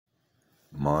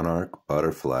Monarch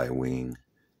butterfly wing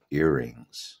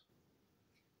earrings,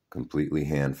 completely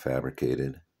hand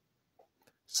fabricated,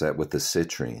 set with the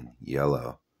citrine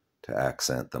yellow to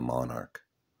accent the monarch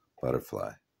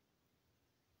butterfly.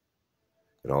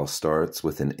 It all starts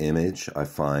with an image I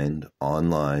find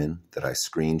online that I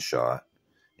screenshot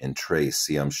and trace.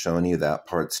 See, I'm showing you that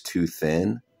part's too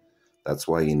thin. That's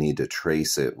why you need to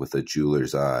trace it with a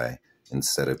jeweler's eye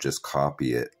instead of just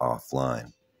copy it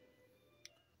offline.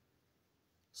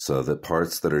 So the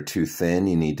parts that are too thin,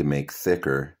 you need to make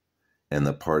thicker, and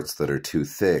the parts that are too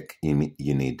thick, you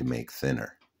need to make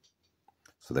thinner.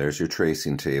 So there's your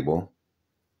tracing table,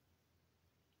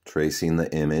 tracing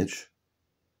the image,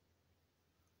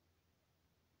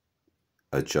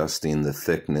 adjusting the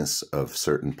thickness of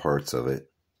certain parts of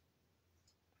it.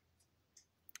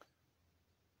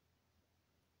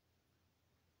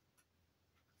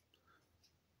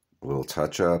 A little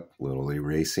touch up, a little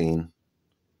erasing,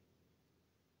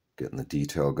 getting the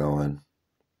detail going.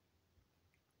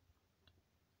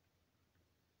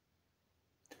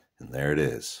 And there it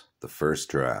is, the first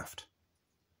draft.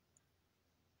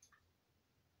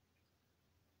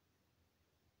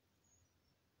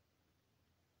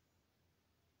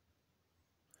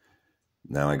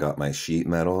 Now I got my sheet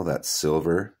metal, that's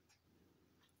silver,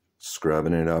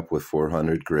 scrubbing it up with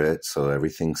 400 grit so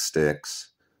everything sticks,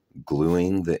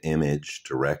 gluing the image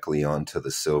directly onto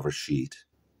the silver sheet.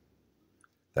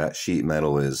 That sheet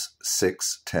metal is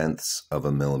 0.6 of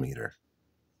a millimeter.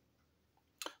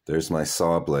 There's my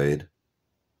saw blade.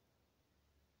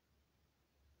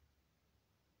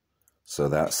 So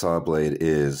that saw blade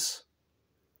is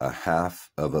 0.5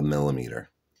 of a millimeter.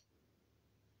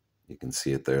 You can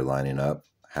see it there lining up,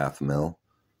 0.5 mil.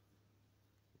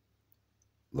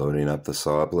 Loading up the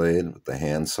saw blade with the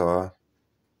hand saw.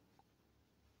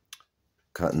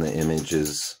 Cutting the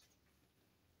images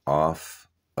off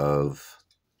of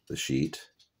the sheet.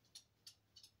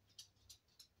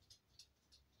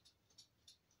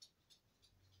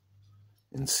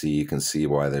 And you can see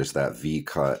why there's that V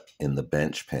cut in the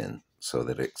bench pin so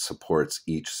that it supports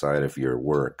each side of your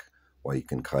work while you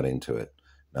can cut into it.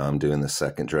 Now I'm doing the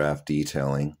second draft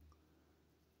detailing,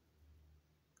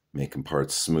 making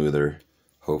parts smoother.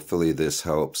 Hopefully this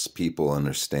helps people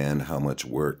understand how much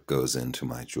work goes into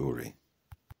my jewelry.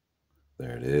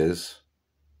 There it is.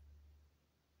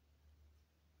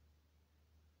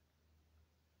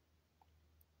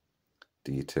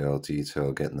 Detail,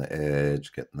 detail, getting the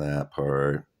edge, getting that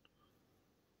part.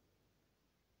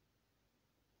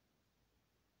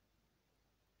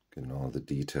 Getting all the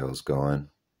details going.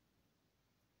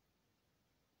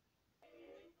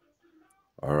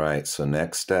 All right, so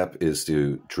next step is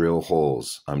to drill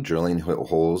holes. I'm drilling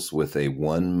holes with a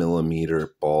 1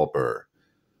 millimeter ball burr.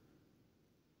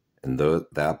 And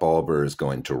that ball burr is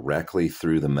going directly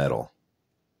through the metal.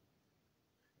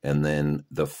 And then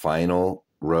the final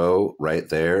row right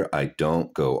there, I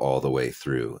don't go all the way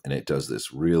through. And it does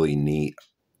this really neat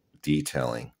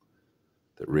detailing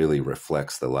that really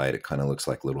reflects the light. It kind of looks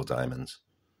like little diamonds.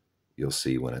 You'll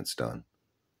see when it's done.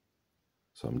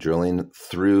 So I'm drilling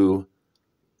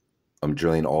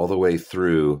all the way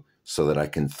through so that I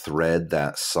can thread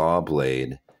that saw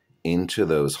blade into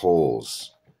those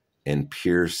holes and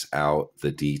pierce out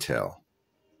the detail.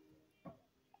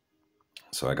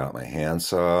 So I got my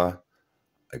handsaw,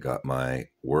 I got my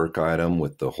work item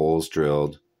with the holes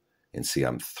drilled, and see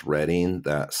I'm threading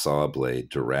that saw blade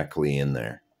directly in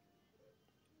there.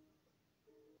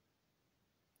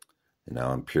 And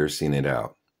now I'm piercing it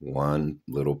out, one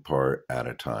little part at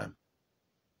a time.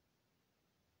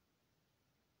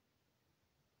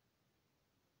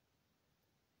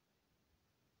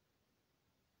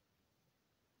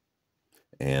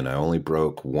 And I only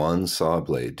broke one saw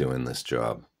blade doing this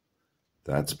job.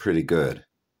 That's pretty good.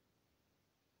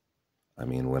 I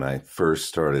mean, when I first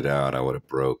started out, I would have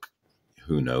broke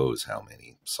who knows how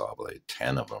many saw blades,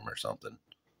 10 of them or something.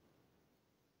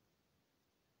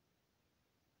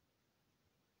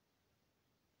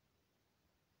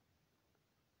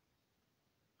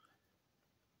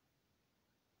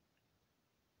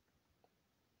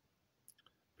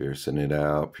 Piercing it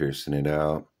out, piercing it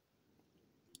out.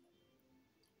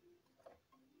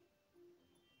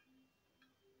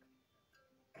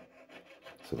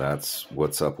 So that's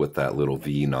what's up with that little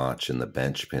V notch in the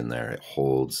bench pin there. It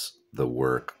holds the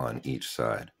work on each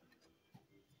side.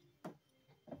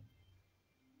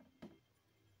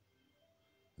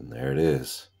 And there it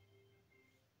is.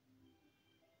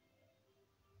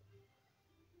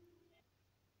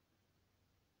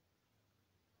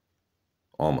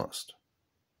 Almost.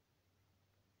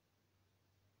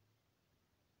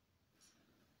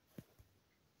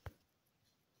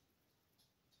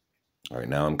 All right,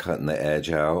 now I'm cutting the edge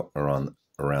out around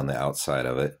the outside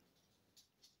of it.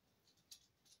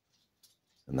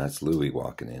 And that's Louie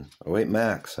walking in. Oh, wait,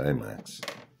 Max. Hi, Max.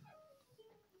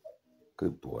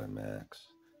 Good boy, Max.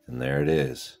 And there it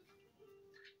is.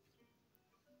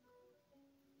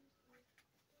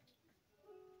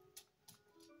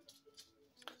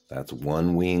 That's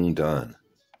one wing done.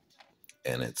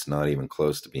 And it's not even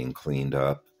close to being cleaned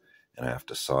up. And I have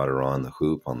to solder on the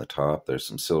hoop on the top. There's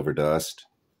some silver dust.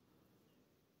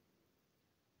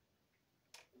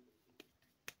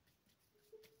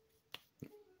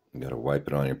 You got to wipe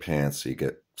it on your pants so you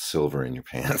get silver in your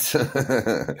pants.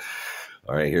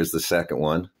 All right, here's the second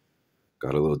one.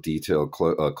 Got a little detailed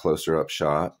closer up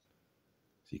shot.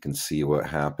 So you can see what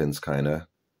happens kind of. Of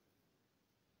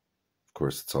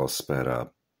course, it's all sped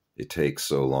up. It takes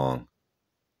so long.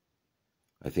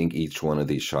 I think each one of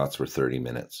these shots were 30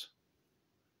 minutes.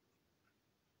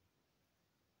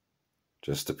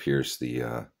 Just to pierce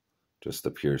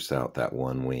out that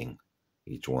one wing.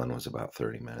 Each one was about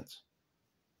 30 minutes.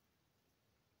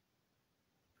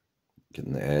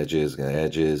 Getting the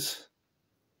edges.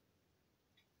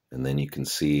 And then you can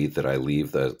see that I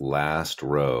leave the last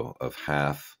row of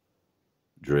half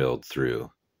drilled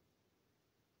through.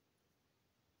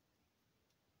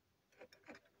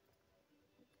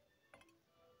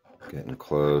 Getting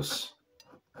close.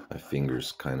 My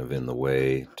finger's kind of in the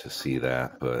way to see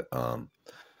that, but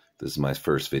this is my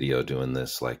first video doing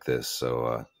this like this, so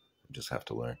I just have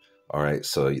to learn. All right,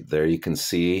 so there you can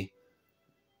see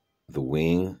the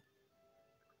wing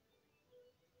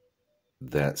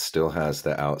that still has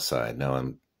the outside. Now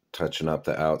I'm touching up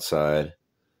the outside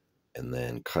and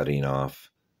then cutting off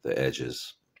the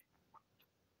edges,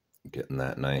 getting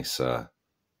that nice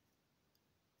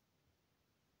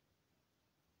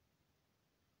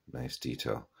nice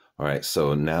detail. All right,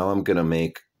 so now I'm gonna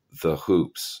make the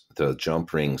hoops, the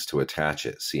jump rings to attach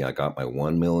it. See, I got my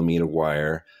 1 millimeter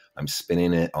wire. I'm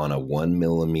spinning it on a 1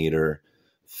 millimeter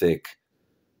thick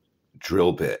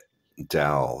drill bit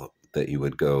dowel that you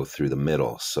would go through the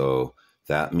middle. So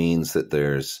that means that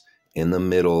there's, in the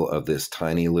middle of this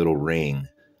tiny little ring,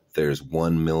 there's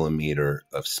 1 millimeter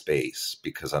of space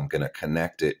because I'm going to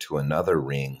connect it to another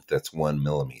ring that's 1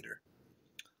 millimeter.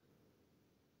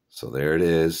 So there it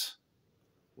is,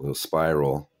 little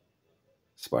spiral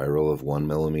of 1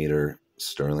 millimeter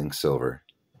sterling silver.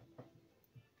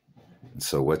 And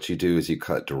so what you do is you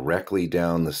cut directly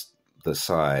down the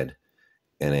side,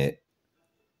 and it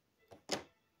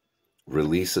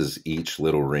releases each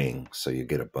little ring, so you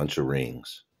get a bunch of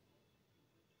rings.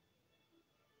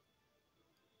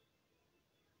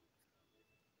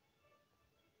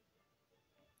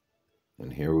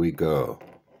 And here we go.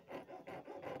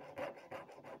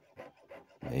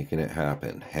 Making it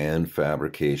happen. Hand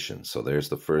fabrication. So there's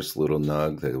the first little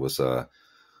nug that was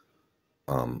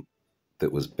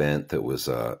bent, that was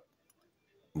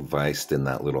viced in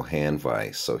that little hand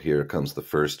vise. So here comes the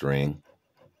first ring.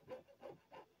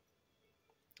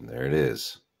 And there it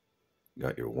is. You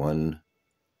got your one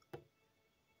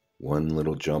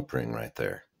little jump ring right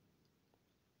there.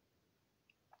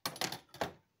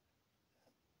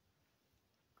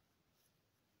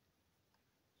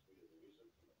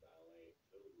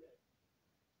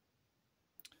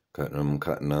 Cutting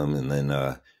them, and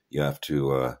then you have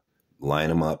to line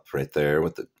them up right there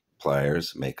with the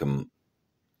pliers, make them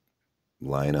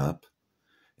line up.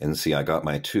 And see, I got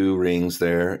my 2 rings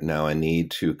there. Now I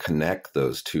need to connect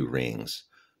those 2 rings.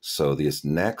 So this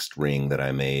next ring that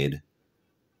I made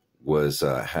was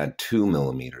had 2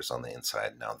 millimeters on the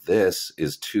inside. Now this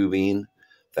is tubing.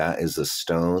 That is a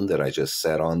stone that I just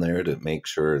set on there to make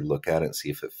sure, look at it and see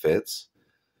if it fits.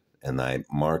 And I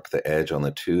mark the edge on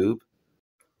the tube.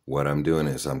 What I'm doing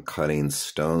is I'm cutting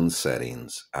stone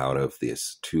settings out of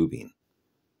this tubing.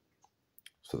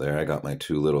 So there I got my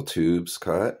 2 little tubes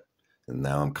cut. And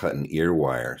now I'm cutting ear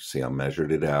wire. See, I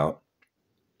measured it out.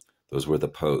 Those were the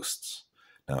posts.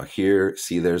 Now here,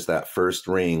 see, there's that first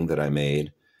ring that I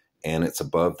made, and it's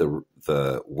above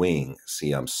the wing.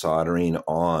 See, I'm soldering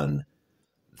on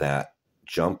that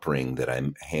jump ring that I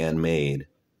handmade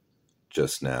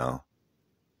just now.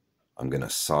 I'm going to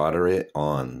solder it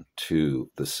on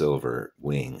to the silver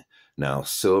wing. Now,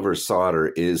 silver solder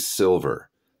is silver.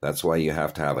 That's why you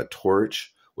have to have a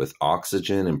torch with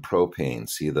oxygen and propane.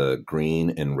 See the green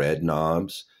and red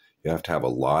knobs? You have to have a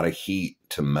lot of heat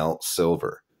to melt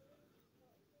silver.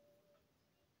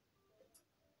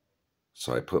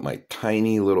 So I put my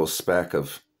tiny little speck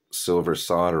of silver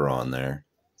solder on there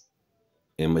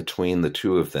in between the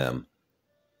 2 of them.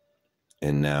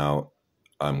 And now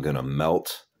I'm going to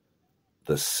melt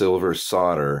the silver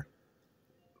solder,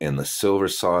 and the silver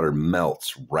solder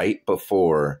melts right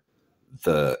before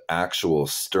the actual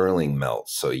sterling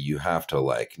melts. So you have to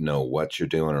like know what you're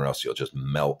doing or else you'll just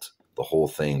melt the whole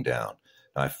thing down.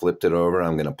 Now I flipped it over.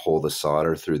 I'm going to pull the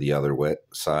solder through the other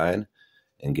side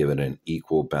and give it an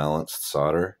equal balanced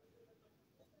solder.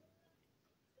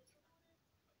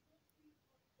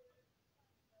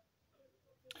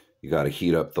 You got to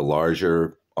heat up the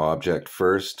larger object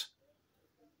first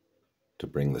to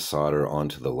bring the solder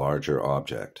onto the larger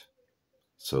object.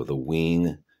 So the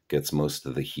wing gets most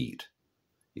of the heat.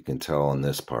 You can tell on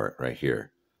this part right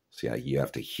here. So yeah, you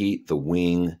have to heat the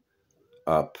wing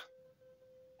up.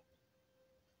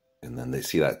 And then they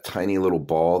see that tiny little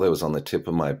ball that was on the tip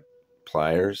of my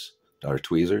pliers or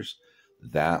tweezers.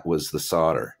 That was the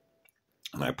solder.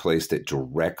 And I placed it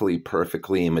directly,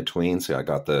 perfectly in between. So I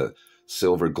got the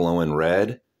silver glowing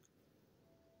red.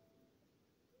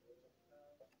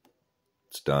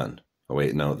 It's done. Oh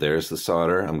wait, no, there's the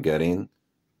solder I'm getting.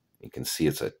 You can see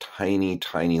it's a tiny,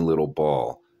 tiny little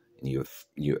ball. And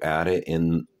you add it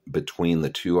in between the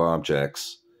two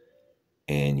objects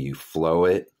and you flow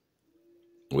it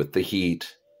with the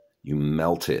heat. You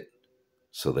melt it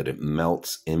so that it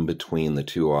melts in between the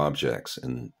two objects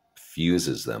and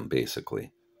fuses them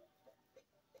basically.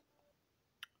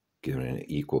 Give it an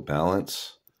equal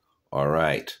balance. All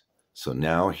right. So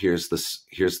now here's the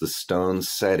stone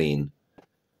setting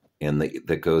and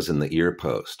that goes in the ear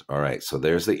post. All right, so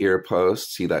there's the ear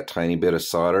post. See that tiny bit of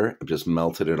solder? I've just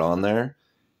melted it on there.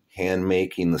 Hand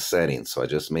making the setting. So I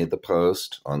just made the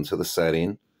post onto the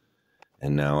setting.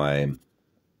 And now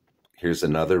here's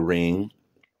another ring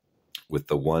with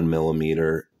the 1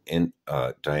 millimeter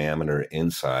diameter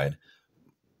inside.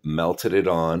 Melted it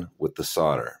on with the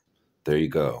solder. There you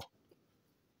go.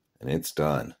 And it's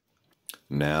done.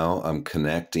 Now I'm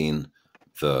connecting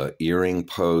the earring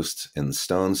post and the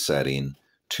stone setting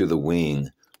to the wing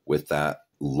with that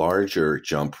larger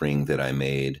jump ring that I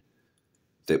made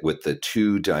that with the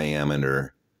 2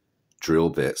 diameter drill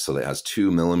bit. So that has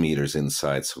 2 millimeters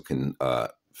inside so it can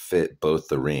fit both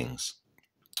the rings.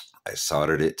 I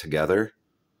soldered it together.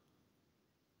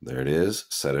 There it is.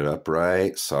 Set it up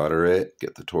right, solder it,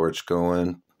 get the torch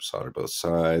going, solder both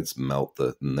sides,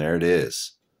 and there it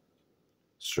is.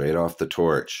 Straight off the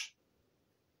torch.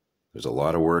 There's a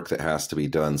lot of work that has to be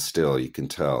done still, you can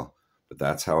tell, but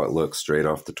that's how it looks straight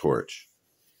off the torch.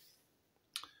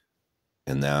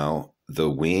 And now the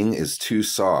wing is too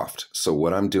soft. So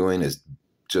what I'm doing is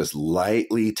just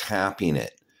lightly tapping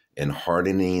it and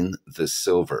hardening the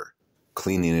silver,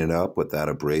 cleaning it up with that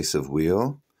abrasive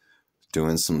wheel,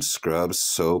 doing some scrub,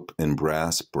 soap, and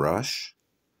brass brush.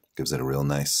 Gives it a real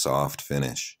nice soft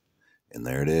finish. And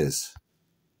there it is.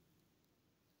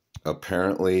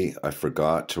 Apparently, I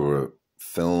forgot to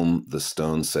film the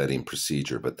stone setting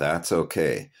procedure, but that's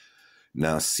okay.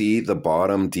 Now see the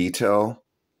bottom detail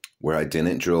where I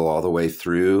didn't drill all the way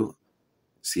through?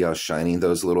 See how shiny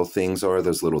those little things are,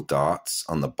 those little dots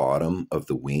on the bottom of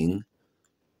the wing?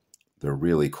 They're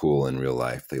really cool in real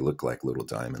life. They look like little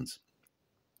diamonds.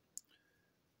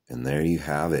 And there you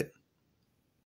have it.